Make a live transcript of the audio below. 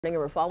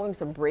We're following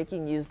some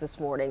breaking news this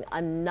morning. A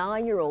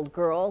 9-year-old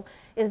girl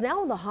is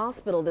now in the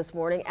hospital this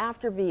morning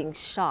after being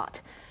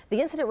shot.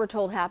 The incident, we're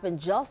told, happened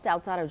just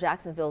outside of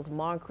Jacksonville's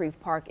Moncrief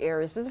Park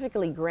area,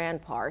 specifically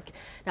Grand Park.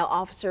 Now,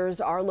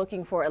 officers are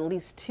looking for at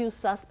least 2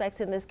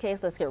 suspects in this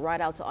case. Let's get right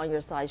out to On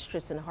Your Side's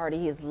Tristan Hardy.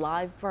 He is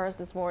live for us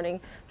this morning.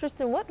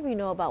 Tristan, what do we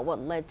know about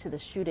what led to the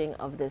shooting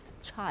of this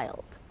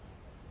child?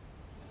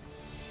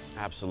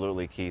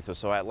 Absolutely, Keith.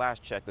 So at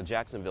last check, the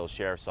Jacksonville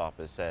Sheriff's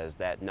Office says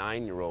that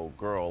 9-year-old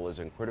girl is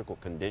in critical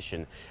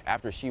condition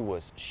after she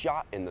was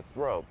shot in the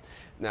throat.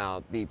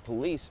 Now, the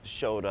police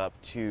showed up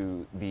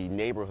to the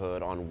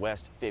neighborhood on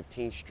West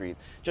 15th Street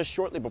just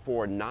shortly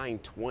before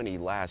 9:20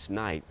 last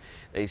night.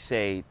 They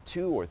say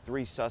 2 or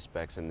 3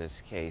 suspects in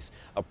this case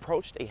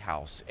approached a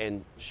house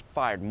and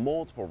fired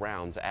multiple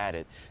rounds at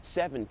it.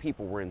 7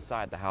 people were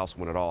inside the house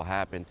when it all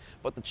happened,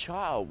 but the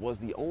child was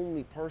the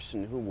only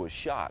person who was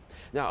shot.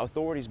 Now,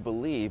 authorities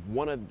believe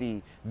one of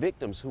the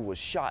victims who was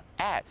shot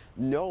at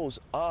knows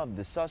of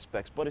the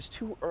suspects, but it's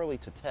too early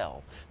to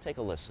tell. Take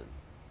a listen.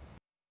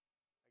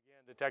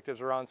 Again,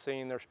 detectives are on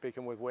scene. They're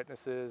speaking with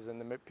witnesses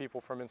and the people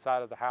from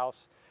inside of the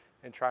house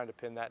and trying to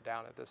pin that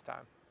down at this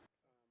time.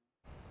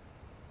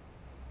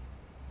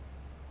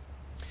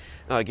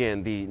 Now,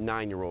 again, the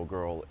 9-year-old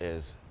girl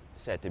is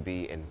said to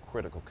be in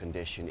critical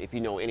condition. If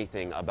you know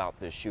anything about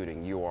this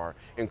shooting, you are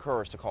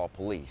encouraged to call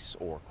police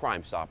or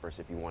Crime Stoppers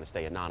if you want to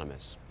stay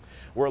anonymous.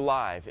 We're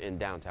live in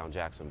downtown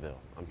Jacksonville.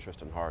 I'm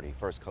Tristan Hardy,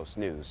 First Coast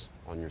News,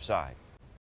 on your side.